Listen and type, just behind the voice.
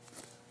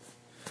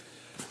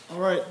All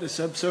right, this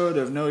episode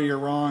of Know You're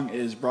Wrong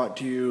is brought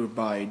to you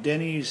by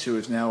Denny's, who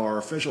is now our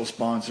official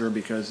sponsor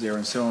because they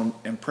were so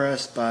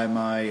impressed by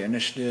my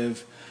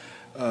initiative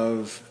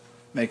of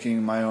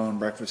making my own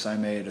breakfast I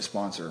made a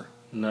sponsor.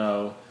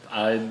 No,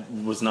 I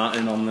was not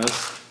in on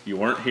this. You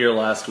weren't here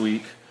last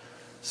week,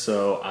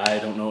 so I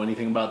don't know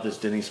anything about this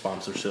Denny's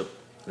sponsorship.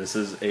 This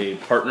is a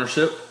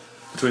partnership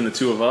between the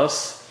two of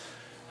us,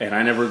 and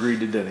I never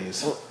agreed to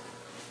Denny's. Well,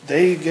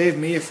 they gave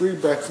me a free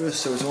breakfast,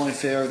 so it's only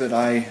fair that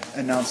I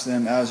announce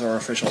them as our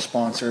official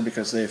sponsor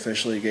because they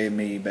officially gave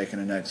me bacon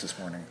and eggs this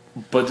morning.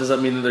 But does that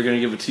mean that they're going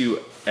to give it to you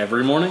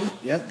every morning?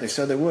 Yeah, they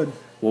said they would.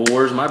 Well,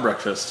 where's my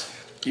breakfast?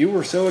 You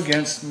were so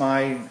against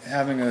my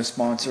having a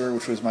sponsor,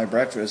 which was my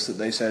breakfast, that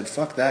they said,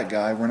 fuck that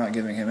guy, we're not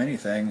giving him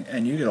anything,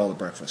 and you get all the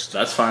breakfast.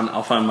 That's fine.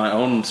 I'll find my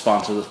own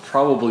sponsor that's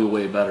probably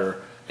way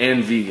better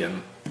and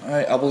vegan. All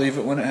right, I'll believe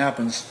it when it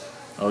happens.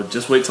 Oh,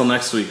 just wait till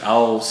next week.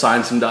 I'll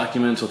sign some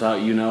documents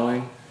without you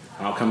knowing.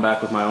 I'll come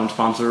back with my own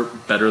sponsor,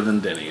 better than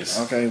Denny's.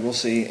 Okay, we'll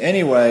see.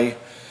 Anyway,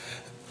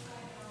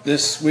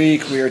 this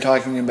week we are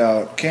talking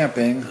about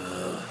camping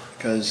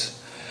because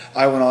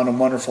I went on a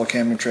wonderful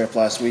camping trip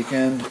last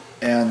weekend,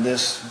 and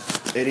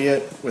this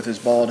idiot with his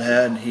bald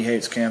head, he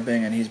hates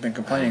camping, and he's been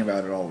complaining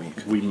about it all week.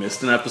 We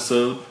missed an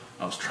episode.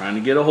 I was trying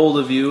to get a hold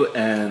of you,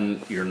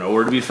 and you're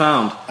nowhere to be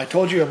found. I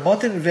told you a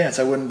month in advance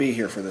I wouldn't be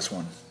here for this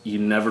one. You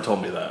never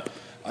told me that.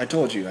 I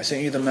told you. I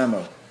sent you the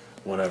memo.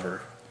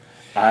 Whatever.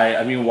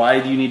 I mean, why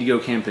do you need to go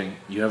camping?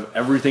 You have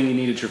everything you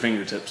need at your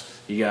fingertips.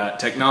 You got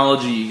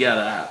technology, you got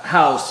a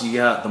house, you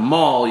got the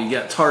mall, you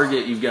got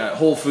Target, you've got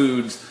Whole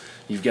Foods,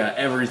 you've got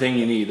everything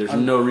you need. There's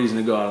no reason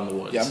to go out in the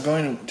woods. Yeah, I'm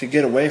going to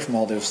get away from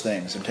all those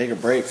things and take a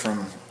break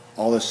from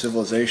all this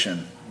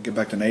civilization and get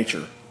back to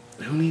nature.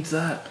 Who needs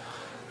that?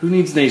 Who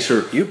needs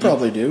nature? You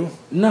probably do.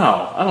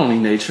 No, I don't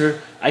need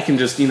nature. I can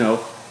just,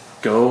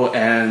 go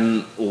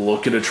and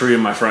look at a tree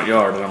in my front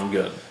yard and I'm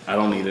good. I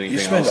don't need anything You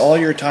spend else. all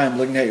your time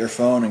looking at your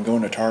phone and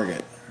going to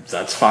Target.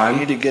 That's You fine.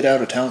 need to get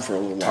out of town for a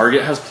little while.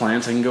 Target has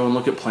plants. I can go and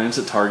look at plants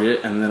at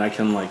Target, and then I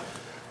can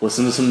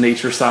listen to some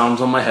nature sounds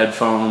on my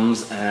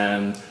headphones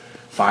and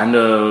find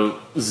a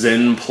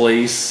zen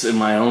place in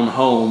my own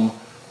home,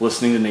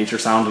 listening to nature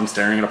sounds and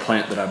staring at a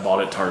plant that I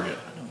bought at Target.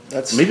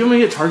 Maybe I'm gonna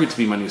get Target to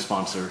be my new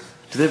sponsor.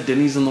 Do they have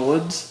Denny's in the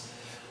woods?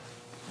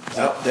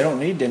 They don't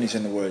need Denny's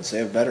in the woods. They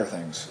have better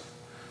things.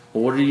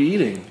 Well, what are you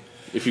eating?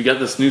 If you got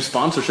this new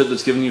sponsorship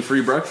that's giving you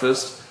free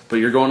breakfast, but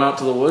you're going out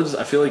to the woods,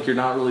 I feel like you're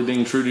not really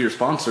being true to your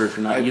sponsor if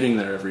you're not eating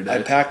there every day.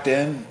 I packed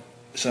in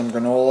some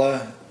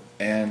granola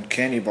and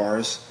candy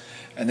bars,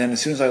 and then as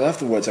soon as I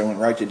left the woods, I went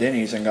right to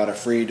Denny's and got a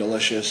free,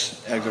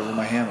 delicious egg over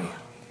my hammy.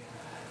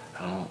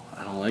 I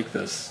don't like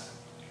this.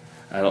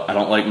 I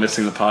don't like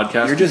missing the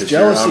podcast. You're just because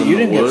jealous out that in you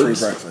the didn't get free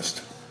woods.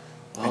 breakfast.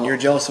 And you're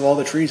jealous of all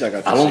the trees I got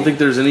to see. I don't think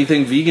there's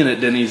anything vegan at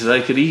Denny's that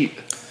I could eat.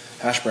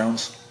 Hash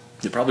browns,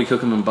 You probably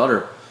cook them in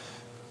butter.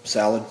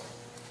 salad.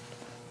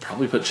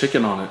 Probably put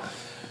chicken on it.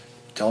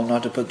 Tell them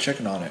not to put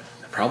chicken on it.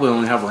 They probably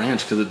only have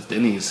ranch because it's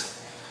Denny's.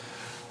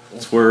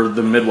 That's where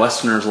the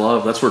Midwesterners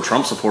love. That's where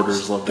Trump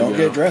supporters love to go. Don't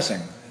get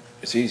dressing.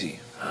 It's easy.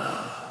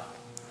 I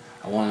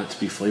want it to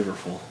be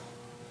flavorful.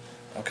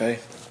 Okay?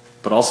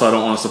 But also I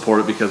don't want to support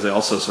it because they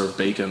also serve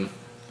bacon.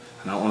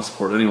 And I don't want to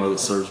support anyone that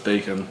serves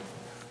bacon.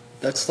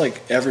 That's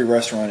like every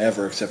restaurant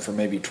ever except for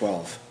maybe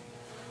 12.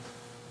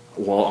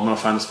 Well, I'm going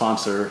to find a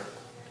sponsor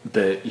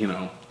that,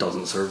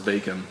 doesn't serve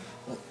bacon.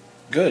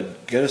 Good.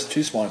 Get us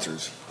 2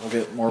 sponsors. We'll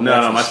get more No,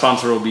 breakfast. my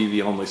sponsor will be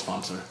the only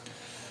sponsor.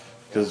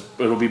 Because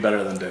it'll be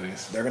better than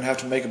Denny's. They're going to have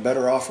to make a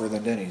better offer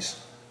than Denny's.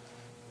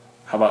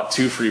 How about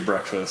 2 free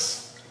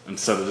breakfasts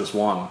instead of just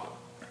 1?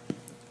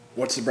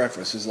 What's the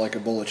breakfast? Is it like a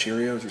bowl of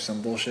Cheerios or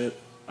some bullshit?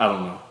 I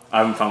don't know. I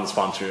haven't found the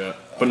sponsor yet.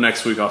 But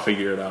next week I'll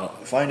figure it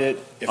out. Find it.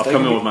 I'll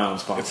come in with my own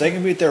sponsor. If they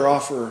can beat their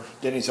offer,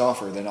 Denny's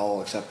offer, then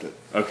I'll accept it.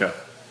 Okay.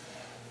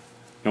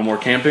 No more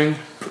camping?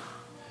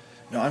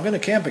 No, I'm going to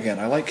camp again.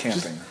 I like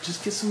camping.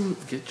 Just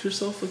get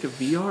yourself like a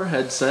VR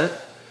headset,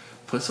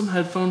 put some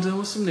headphones in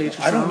with some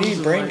nature I don't sounds need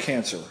and, brain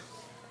cancer.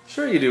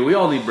 Sure you do. We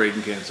all need brain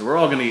cancer. We're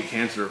all going to get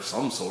cancer of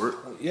some sort.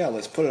 Yeah,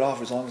 let's put it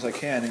off as long as I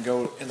can and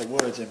go in the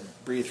woods and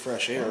breathe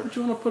fresh Why air. would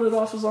you want to put it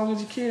off as long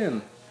as you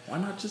can? Why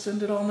not just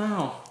end it all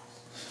now?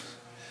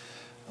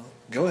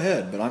 Go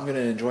ahead, but I'm going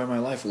to enjoy my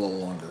life a little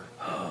longer.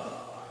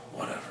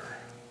 Whatever.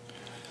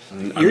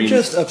 You're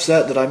just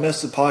upset that I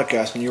missed the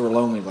podcast and you were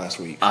lonely last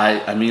week. I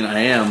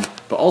am.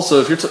 But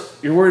also, if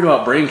you're worried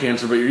about brain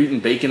cancer, but you're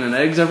eating bacon and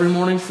eggs every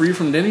morning free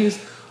from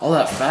Denny's, all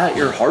that fat,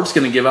 your heart's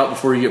going to give out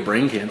before you get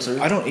brain cancer.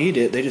 I don't eat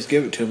it. They just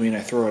give it to me and I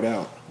throw it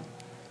out.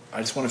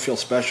 I just want to feel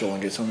special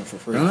and get something for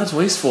free. No, that's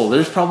wasteful.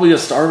 There's probably a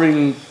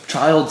starving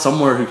child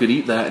somewhere who could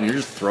eat that, and you're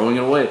just throwing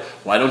it away.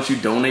 Why don't you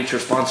donate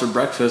your sponsored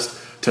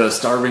breakfast to a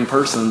starving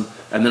person,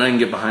 and then I can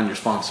get behind your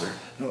sponsor?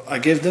 No, I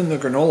give them the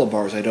granola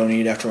bars I don't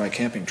eat after my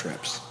camping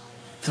trips.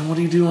 Then what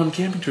do you do on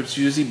camping trips?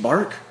 You just eat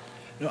bark?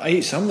 No, I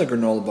eat some of the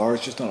granola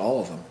bars, just not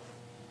all of them.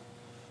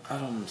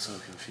 I'm so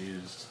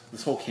confused.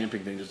 This whole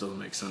camping thing just doesn't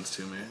make sense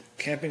to me.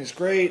 Camping is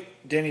great.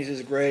 Denny's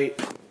is great.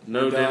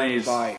 No We're done. Denny's. Bye.